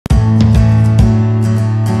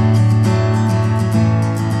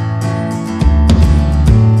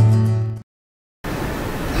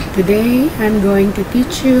Today I'm going to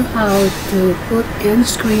teach you how to put end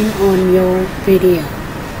screen on your video.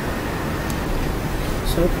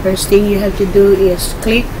 So first thing you have to do is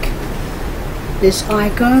click this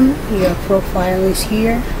icon. Your profile is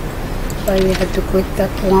here, so you have to click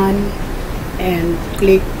that one and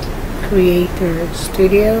click Creator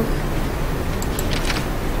Studio.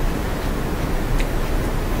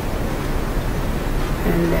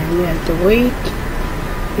 And then you have to wait.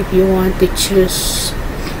 If you want to choose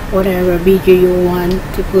whatever video you want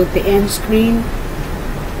to put the end screen,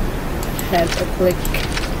 you have to click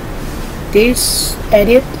this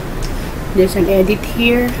edit. There's an edit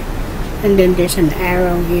here, and then there's an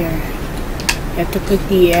arrow here. You have to click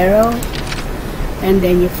the arrow, and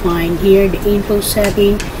then you find here the info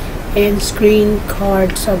setting, end screen,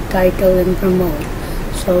 card, subtitle, and promote.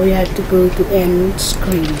 So you have to go to end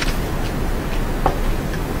screen.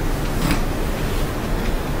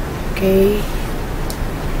 Okay,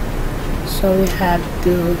 so we have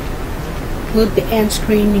to put the end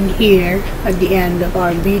screen in here at the end of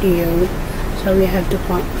our video. So we have to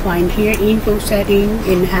find here info setting,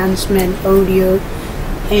 enhancement, audio,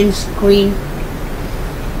 end screen,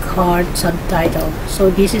 card, subtitle. So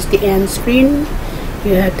this is the end screen.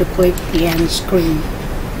 You have to click the end screen.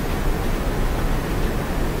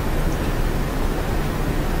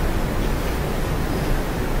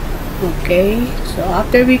 Okay, so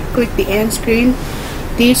after we click the end screen,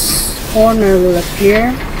 this corner will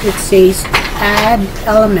appear. It says add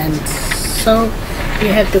elements. So you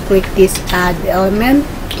have to click this add element,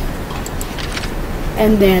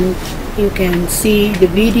 and then you can see the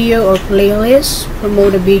video or playlist.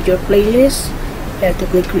 Promote a video or playlist. You have to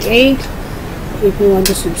click create. If you want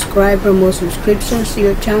to subscribe, promote subscriptions to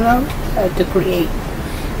your channel, you have to create.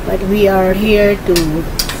 But we are here to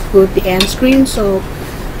put the end screen, so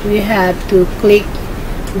we have to click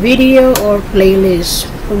video or playlist.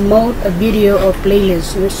 Promote a video or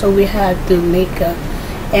playlist. So we have to make a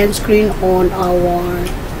end screen on our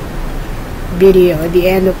video at the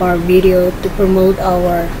end of our video to promote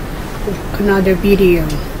our another video.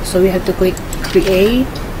 So we have to click create,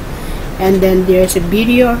 and then there's a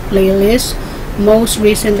video or playlist. Most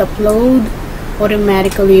recent upload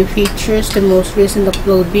automatically features the most recent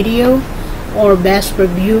upload video, or best for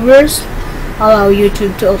viewers. Allow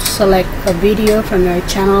YouTube to select a video from your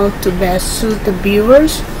channel to best suit the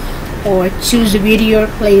viewers, or choose a video or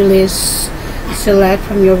playlist. Select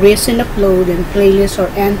from your recent upload and playlist,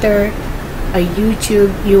 or enter a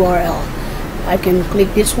YouTube URL. I can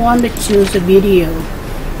click this one to choose a video.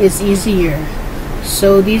 It's easier.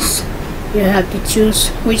 So this, you have to choose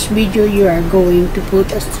which video you are going to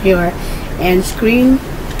put as your end screen.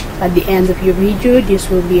 At the end of your video,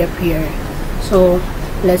 this will be appear. So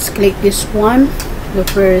let's click this one, the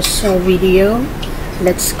first video.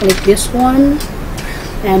 Let's click this one,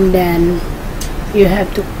 and then you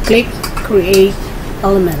have to click create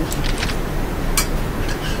element,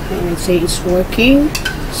 and it says it's working.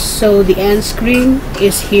 So the end screen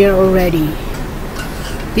is here already.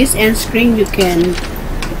 This end screen you can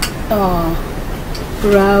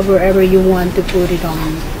grab wherever you want to put it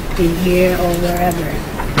on, in here or wherever.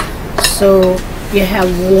 So you have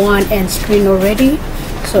one end screen already.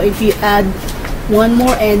 So if you add one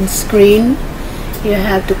more end screen, you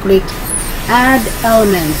have to click add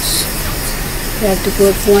elements. You have to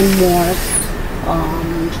put one more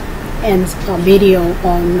video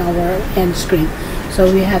on our end screen.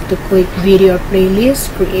 So we have to click video playlist,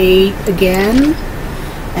 create again,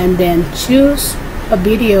 and then choose a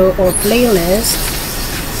video or playlist,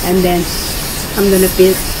 and then I'm gonna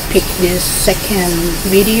pick this second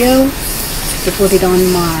video to put it on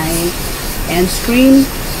my end screen.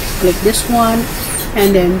 Click this one,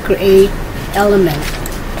 and then create element.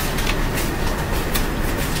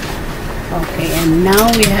 Okay, and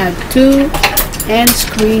now we have two end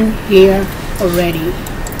screen here already.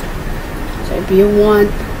 So if you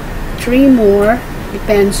want three more,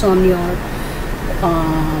 depends on your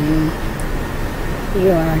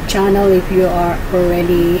channel. If you are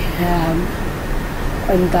already have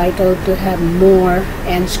entitled to have more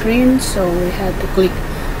end screens, so we have to click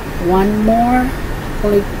one more,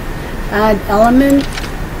 click add element,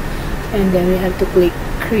 and then we have to click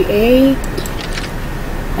create,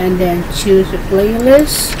 and then choose a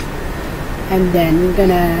playlist, and then we're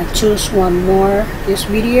gonna choose one more, this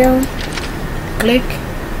video. Click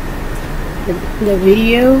the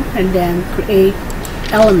video, and then create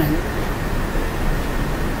element.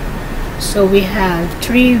 So we have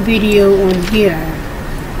three video on here,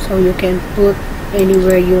 so you can put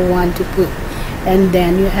anywhere you want to put, and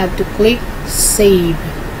then you have to click save.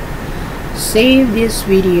 Save this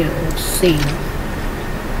video. Save.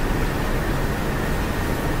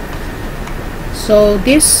 So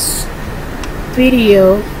this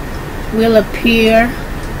video will appear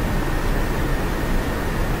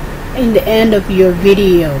in the end of your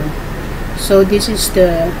video. So this is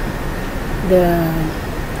the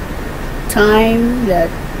time that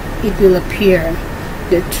it will appear,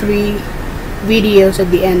 the 3 videos at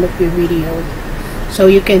the end of your video. So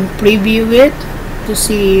you can preview it to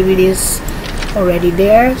see if it is already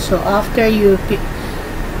there. So after you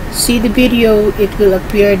see the video, it will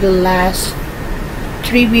appear the last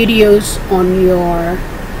 3 videos on your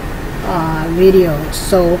video.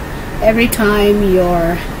 So every time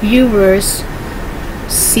your viewers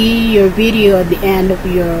see your video at the end of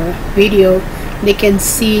your video, they can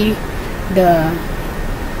see the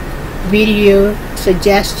video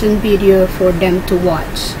suggestion video for them to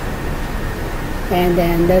watch. And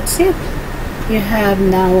then that's it. You have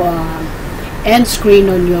now end screen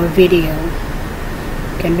on your video.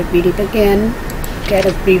 You can repeat it again, get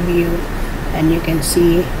a preview, and you can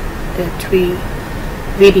see the 3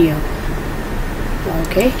 video.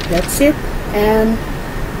 Okay, that's it, and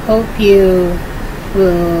hope you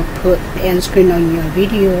will put the end screen on your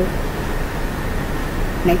video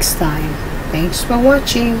next time. Thanks for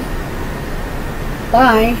watching.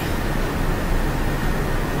 Bye.